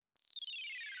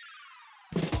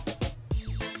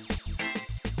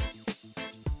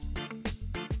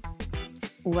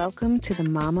Welcome to the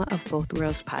Mama of Both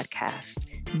Worlds podcast,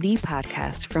 the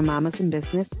podcast for mamas in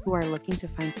business who are looking to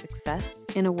find success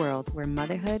in a world where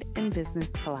motherhood and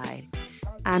business collide.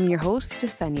 I'm your host,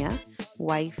 Jasenia,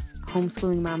 wife,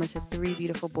 homeschooling mama to 3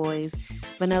 beautiful boys,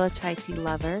 vanilla chai tea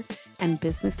lover, and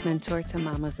business mentor to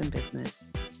mamas in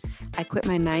business. I quit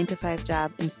my 9-to-5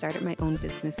 job and started my own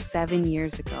business 7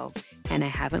 years ago, and I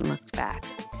haven't looked back.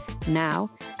 Now,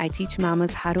 I teach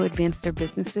mamas how to advance their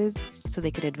businesses so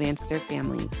they could advance their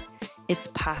families. It's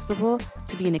possible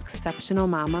to be an exceptional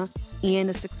mama and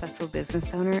a successful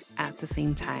business owner at the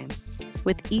same time.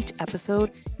 With each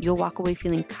episode, you'll walk away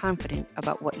feeling confident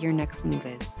about what your next move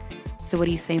is. So what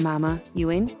do you say, mama?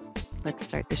 You in? Let's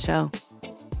start the show.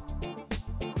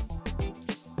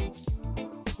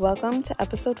 Welcome to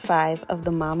episode 5 of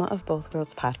the Mama of Both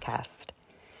Worlds podcast.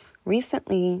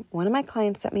 Recently, one of my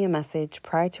clients sent me a message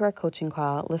prior to our coaching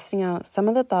call listing out some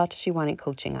of the thoughts she wanted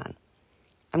coaching on.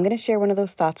 I'm going to share one of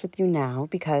those thoughts with you now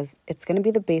because it's going to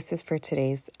be the basis for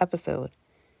today's episode.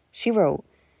 She wrote,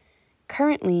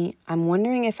 "Currently, I'm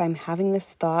wondering if I'm having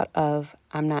this thought of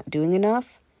I'm not doing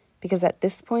enough because at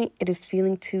this point it is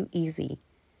feeling too easy.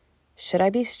 Should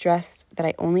I be stressed that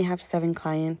I only have 7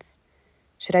 clients?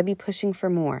 Should I be pushing for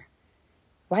more?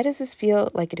 Why does this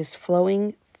feel like it is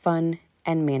flowing, fun,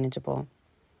 and manageable?"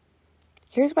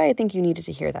 Here's why I think you needed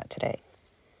to hear that today.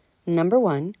 Number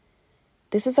 1,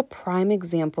 this is a prime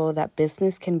example that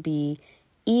business can be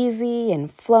easy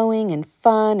and flowing and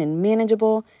fun and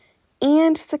manageable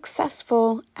and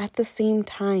successful at the same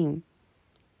time.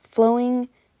 Flowing,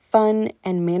 fun,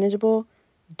 and manageable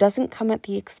doesn't come at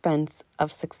the expense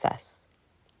of success.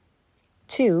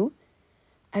 2,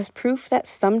 as proof that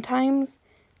sometimes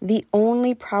the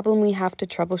only problem we have to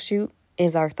troubleshoot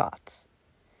is our thoughts.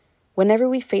 Whenever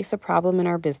we face a problem in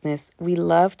our business, we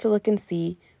love to look and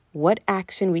see what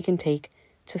action we can take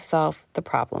to solve the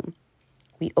problem.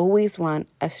 We always want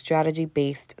a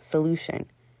strategy-based solution.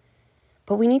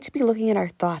 But we need to be looking at our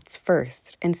thoughts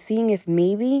first and seeing if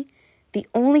maybe the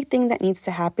only thing that needs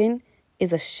to happen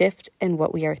is a shift in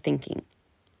what we are thinking.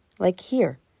 Like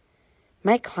here,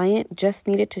 my client just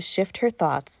needed to shift her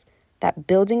thoughts that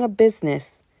building a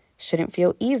business shouldn't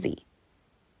feel easy.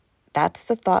 That's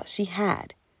the thought she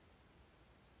had.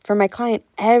 For my client,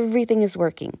 everything is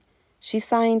working. She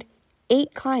signed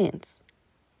 8 clients.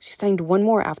 She signed 1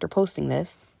 more after posting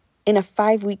this in a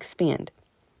 5-week span.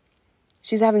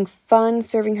 She's having fun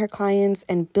serving her clients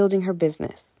and building her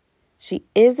business. She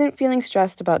isn't feeling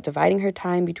stressed about dividing her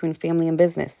time between family and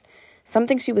business,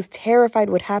 something she was terrified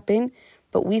would happen,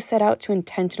 but we set out to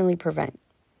intentionally prevent.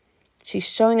 She's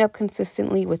showing up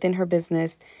consistently within her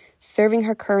business, serving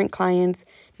her current clients,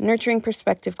 nurturing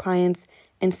prospective clients,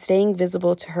 and staying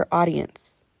visible to her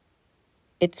audience.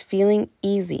 It's feeling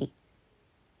easy,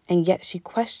 and yet she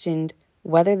questioned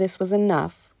whether this was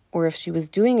enough or if she was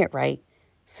doing it right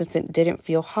since it didn't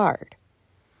feel hard.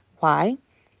 Why?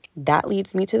 That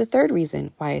leads me to the 3rd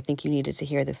reason why I think you needed to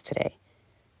hear this today.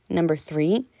 Number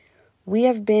 3, we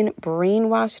have been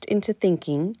brainwashed into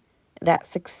thinking that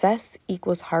success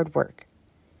equals hard work.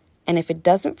 And if it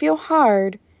doesn't feel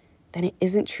hard, then it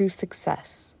isn't true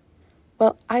success.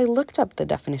 Well, I looked up the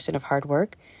definition of hard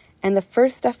work, and the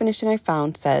first definition I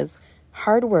found says,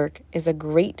 hard work is a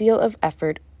great deal of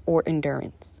effort or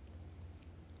endurance.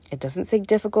 It doesn't say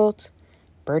difficult,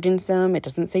 burdensome, it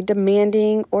doesn't say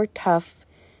demanding or tough.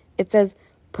 It says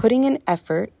putting in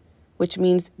effort, which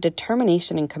means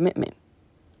determination and commitment.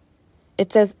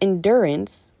 It says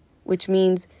endurance, which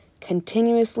means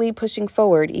continuously pushing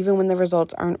forward even when the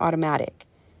results aren't automatic.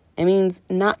 It means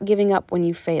not giving up when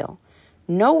you fail.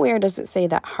 Nowhere does it say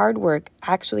that hard work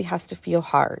actually has to feel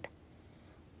hard.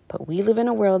 But we live in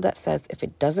a world that says if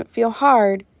it doesn't feel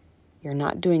hard, you're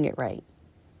not doing it right.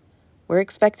 We're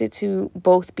expected to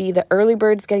both be the early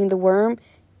birds getting the worm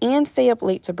and stay up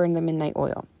late to burn the midnight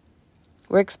oil.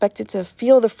 We're expected to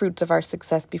feel the fruits of our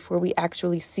success before we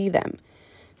actually see them,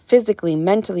 physically,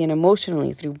 mentally, and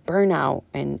emotionally through burnout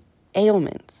and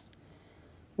ailments.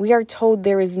 We are told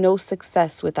there is no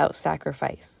success without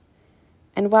sacrifice.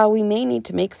 And while we may need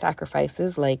to make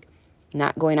sacrifices like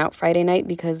not going out Friday night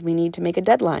because we need to make a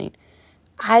deadline,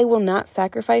 I will not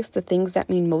sacrifice the things that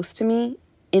mean most to me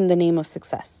in the name of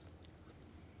success.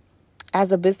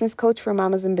 As a business coach for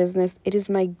mamas in business, it is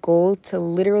my goal to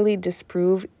literally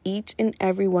disprove each and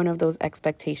every one of those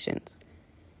expectations.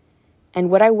 And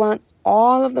what I want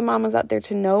all of the mamas out there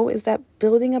to know is that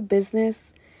building a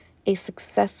business, a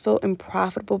successful and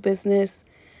profitable business,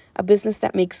 a business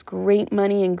that makes great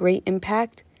money and great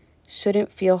impact,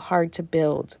 shouldn't feel hard to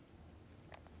build.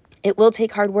 It will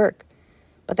take hard work,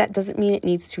 but that doesn't mean it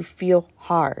needs to feel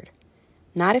hard.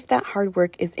 Not if that hard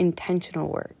work is intentional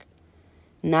work.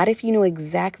 not if you know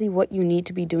exactly what you need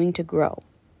to be doing to grow.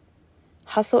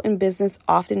 Hustle in business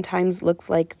oftentimes looks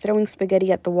like throwing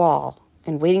spaghetti at the wall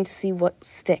and waiting to see what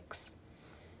sticks.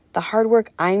 The hard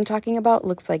work I'm talking about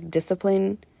looks like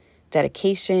discipline,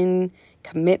 dedication,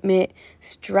 commitment,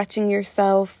 stretching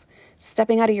yourself,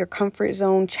 stepping out of your comfort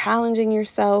zone, challenging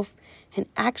yourself, and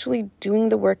actually doing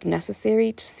the work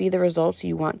necessary to see the results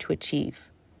you want to achieve.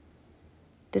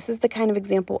 This is the kind of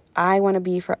example I want to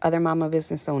be for other mama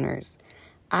business owners.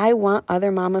 I want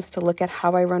other mamas to look at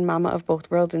how I run Mama of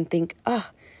Both Worlds and think,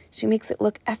 she makes it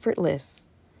look effortless.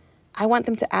 I want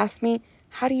them to ask me,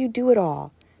 how do you do it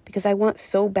all? Because I want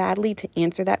so badly to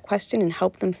answer that question and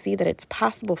help them see that it's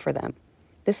possible for them.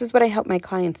 This is what I help my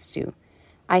clients do.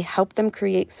 I help them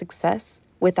create success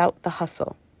without the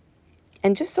hustle.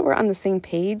 And just so we're on the same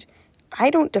page, I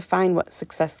don't define what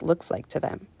success looks like to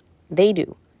them. They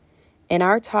do. In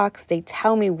our talks, they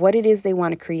tell me what it is they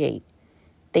want to create.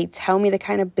 They tell me the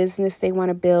kind of business they want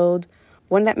to build,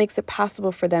 one that makes it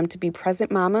possible for them to be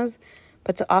present mamas,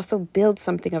 but to also build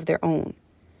something of their own.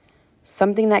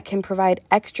 Something that can provide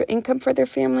extra income for their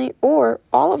family or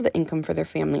all of the income for their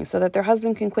family so that their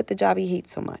husband can quit the job he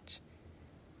hates so much.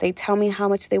 They tell me how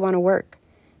much they want to work.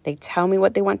 They tell me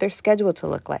what they want their schedule to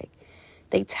look like.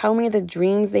 They tell me the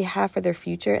dreams they have for their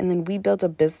future, and then we build a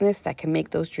business that can make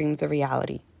those dreams a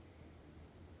reality.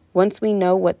 Once we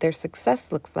know what their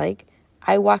success looks like,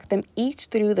 I walk them each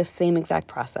through the same exact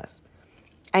process.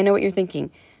 I know what you're thinking.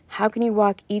 How can you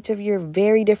walk each of your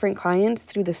very different clients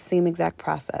through the same exact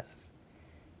process?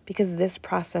 Because this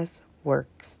process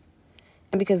works.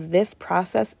 And because this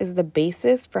process is the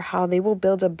basis for how they will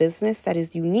build a business that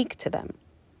is unique to them.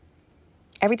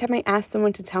 Every time I ask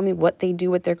someone to tell me what they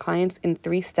do with their clients in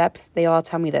 3 steps, they all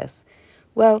tell me this.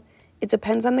 Well, it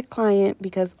depends on the client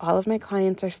because all of my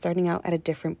clients are starting out at a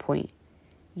different point.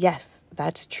 Yes,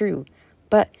 that's true.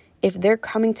 But if they're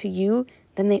coming to you,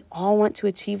 then they all want to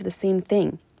achieve the same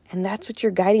thing. And that's what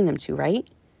you're guiding them to, right?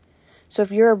 So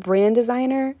if you're a brand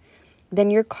designer, then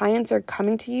your clients are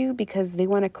coming to you because they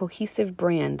want a cohesive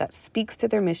brand that speaks to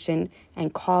their mission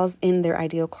and calls in their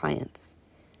ideal clients.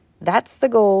 That's the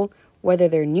goal, whether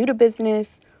they're new to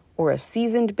business or a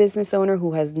seasoned business owner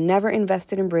who has never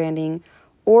invested in branding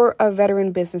or a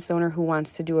veteran business owner who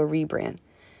wants to do a rebrand.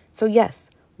 So yes,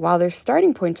 while their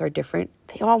starting points are different,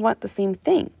 they all want the same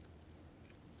thing.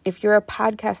 If you're a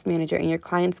podcast manager and your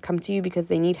clients come to you because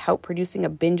they need help producing a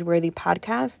binge-worthy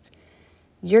podcast,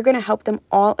 you're going to help them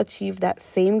all achieve that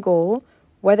same goal,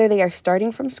 whether they are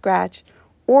starting from scratch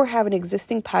or have an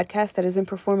existing podcast that isn't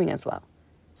performing as well.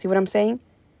 See what I'm saying?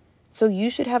 So you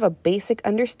should have a basic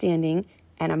understanding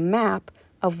and a map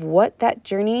of what that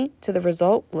journey to the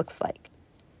result looks like.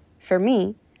 For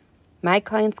me, my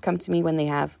clients come to me when they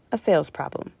have a sales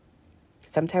problem.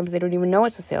 Sometimes they don't even know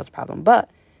it's a sales problem, but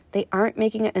they aren't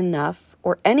making enough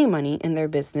or any money in their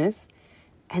business,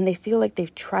 and they feel like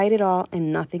they've tried it all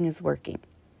and nothing is working.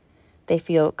 They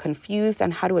feel confused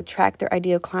on how to attract their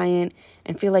ideal client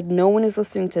and feel like no one is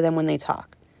listening to them when they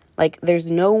talk. Like there's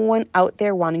no one out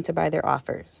there wanting to buy their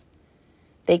offers.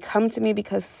 They come to me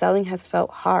because selling has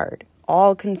felt hard,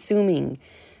 all-consuming,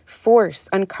 forced,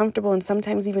 uncomfortable, and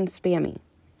sometimes even spammy.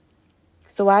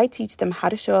 So I teach them how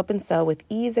to show up and sell with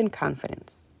ease and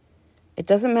confidence. It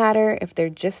doesn't matter if they're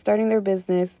just starting their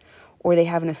business or they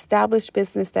have an established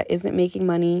business that isn't making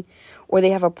money, or they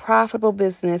have a profitable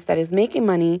business that is making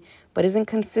money but isn't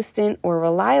consistent or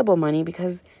reliable money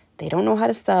because they don't know how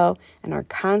to sell and are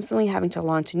constantly having to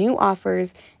launch new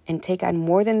offers and take on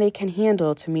more than they can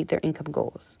handle to meet their income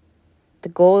goals. The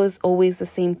goal is always the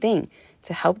same thing,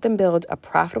 to help them build a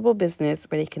profitable business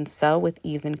where they can sell with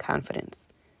ease and confidence.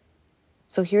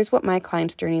 So here's what my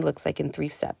client's journey looks like in 3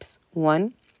 steps.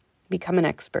 1, become an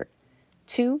expert.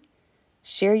 2,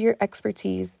 share your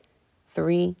expertise.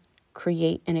 3,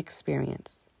 create an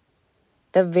experience.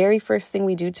 The very first thing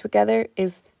we do together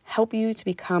is help you to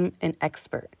become an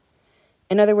expert.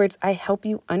 In other words, I help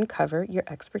you uncover your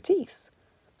expertise.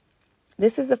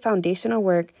 This is the foundational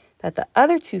work that the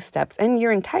other 2 steps, and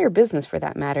your entire business for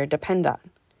that matter, depend on.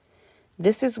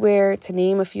 This is where, to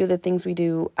name a few of the things we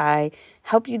do, I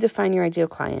help you define your ideal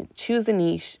client, choose a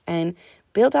niche, and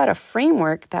build out a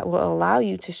framework that will allow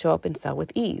you to show up and sell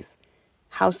with ease.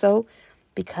 How so?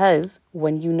 Because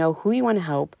when you know who you want to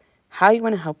help, how you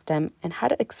want to help them, and how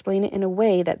to explain it in a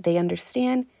way that they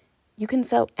understand, you can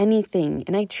sell anything,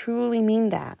 and I truly mean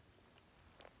that.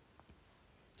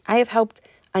 I have helped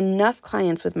enough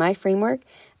clients with my framework,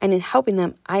 and in helping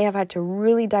them, I have had to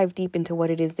really dive deep into what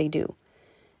it is they do.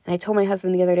 And I told my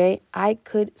husband the other day, I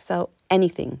could sell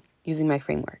anything using my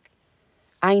framework.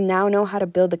 I now know how to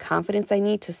build the confidence I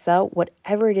need to sell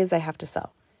whatever it is I have to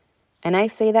sell. And I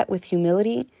say that with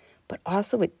humility, but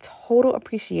also with total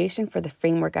appreciation for the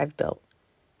framework I've built.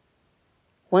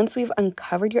 Once we've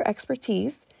uncovered your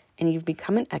expertise and you've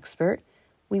become an expert,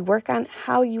 we work on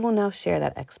how you will now share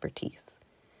that expertise.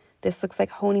 This looks like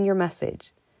honing your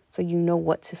message so you know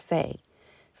what to say,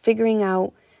 figuring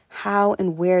out how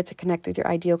and where to connect with your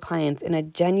ideal clients in a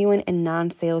genuine and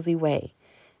non-salesy way,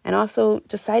 and also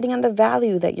deciding on the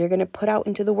value that you're going to put out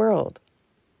into the world.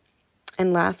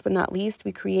 And last but not least,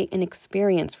 we create an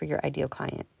experience for your ideal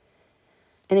client,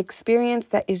 an experience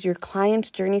that is your client's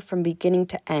journey from beginning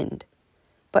to end,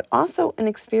 but also an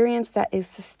experience that is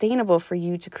sustainable for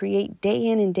you to create day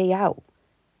in and day out,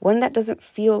 one that doesn't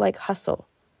feel like hustle,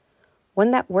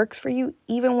 one that works for you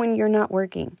even when you're not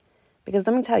working. Because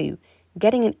let me tell you,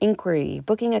 getting an inquiry,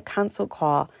 booking a consult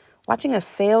call, watching a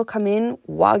sale come in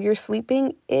while you're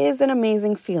sleeping is an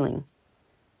amazing feeling.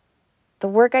 The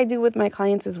work I do with my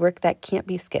clients is work that can't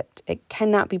be skipped. It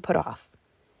cannot be put off.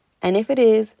 And if it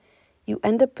is, you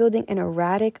end up building an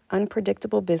erratic,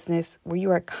 unpredictable business where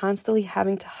you are constantly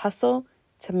having to hustle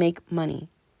to make money.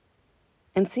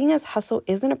 And seeing as hustle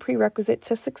isn't a prerequisite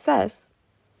to success,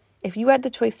 if you had the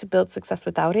choice to build success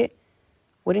without it,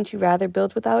 wouldn't you rather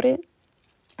build without it?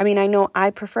 I mean, I know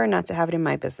I prefer not to have it in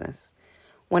my business.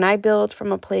 When I build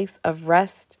from a place of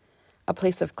rest, a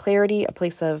place of clarity, a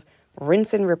place of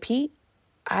rinse and repeat,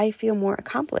 I feel more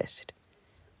accomplished.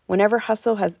 Whenever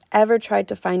hustle has ever tried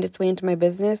to find its way into my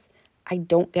business, I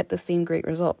don't get the same great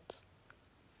results.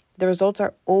 The results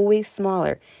are always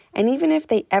smaller, and even if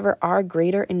they ever are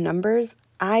greater in numbers,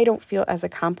 I don't feel as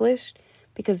accomplished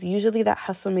because usually that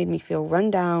hustle made me feel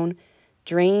run down,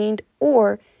 drained,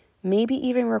 or maybe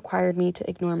even required me to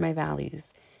ignore my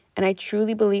values. And I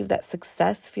truly believe that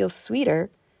success feels sweeter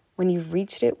when you've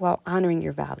reached it while honoring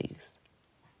your values.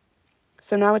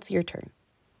 So now it's your turn.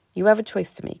 You have a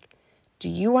choice to make. Do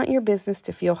you want your business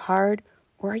to feel hard,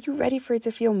 or are you ready for it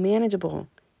to feel manageable,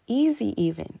 easy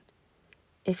even?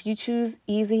 If you choose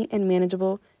easy and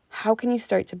manageable, how can you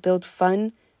start to build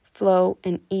fun, flow,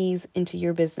 and ease into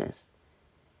your business?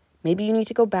 Maybe you need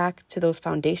to go back to those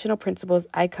foundational principles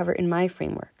I cover in my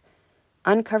framework.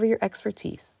 Uncover your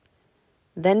expertise.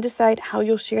 Then decide how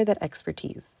you'll share that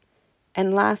expertise.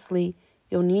 And lastly,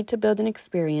 you'll need to build an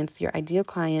experience your ideal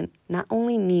client not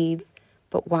only needs,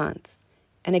 but wants.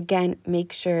 And again,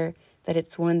 make sure that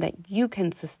it's one that you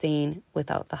can sustain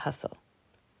without the hustle.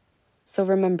 So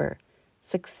remember,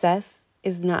 success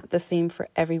is not the same for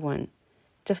everyone.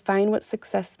 Define what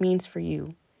success means for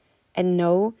you, and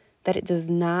know that it does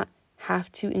not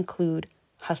have to include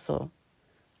hustle.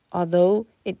 Although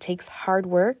it takes hard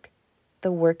work,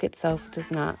 the work itself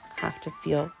does not have to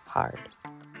feel hard.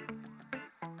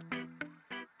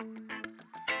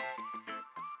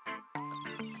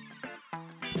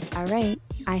 All right,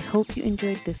 I hope you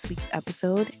enjoyed this week's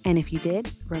episode, and if you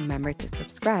did, remember to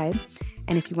subscribe.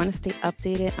 And if you want to stay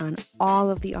updated on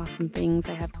all of the awesome things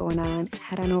I have going on,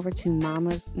 head on over to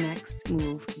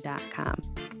mamasnextmove.com.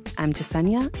 I'm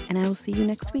Jasenia, and I will see you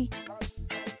next week.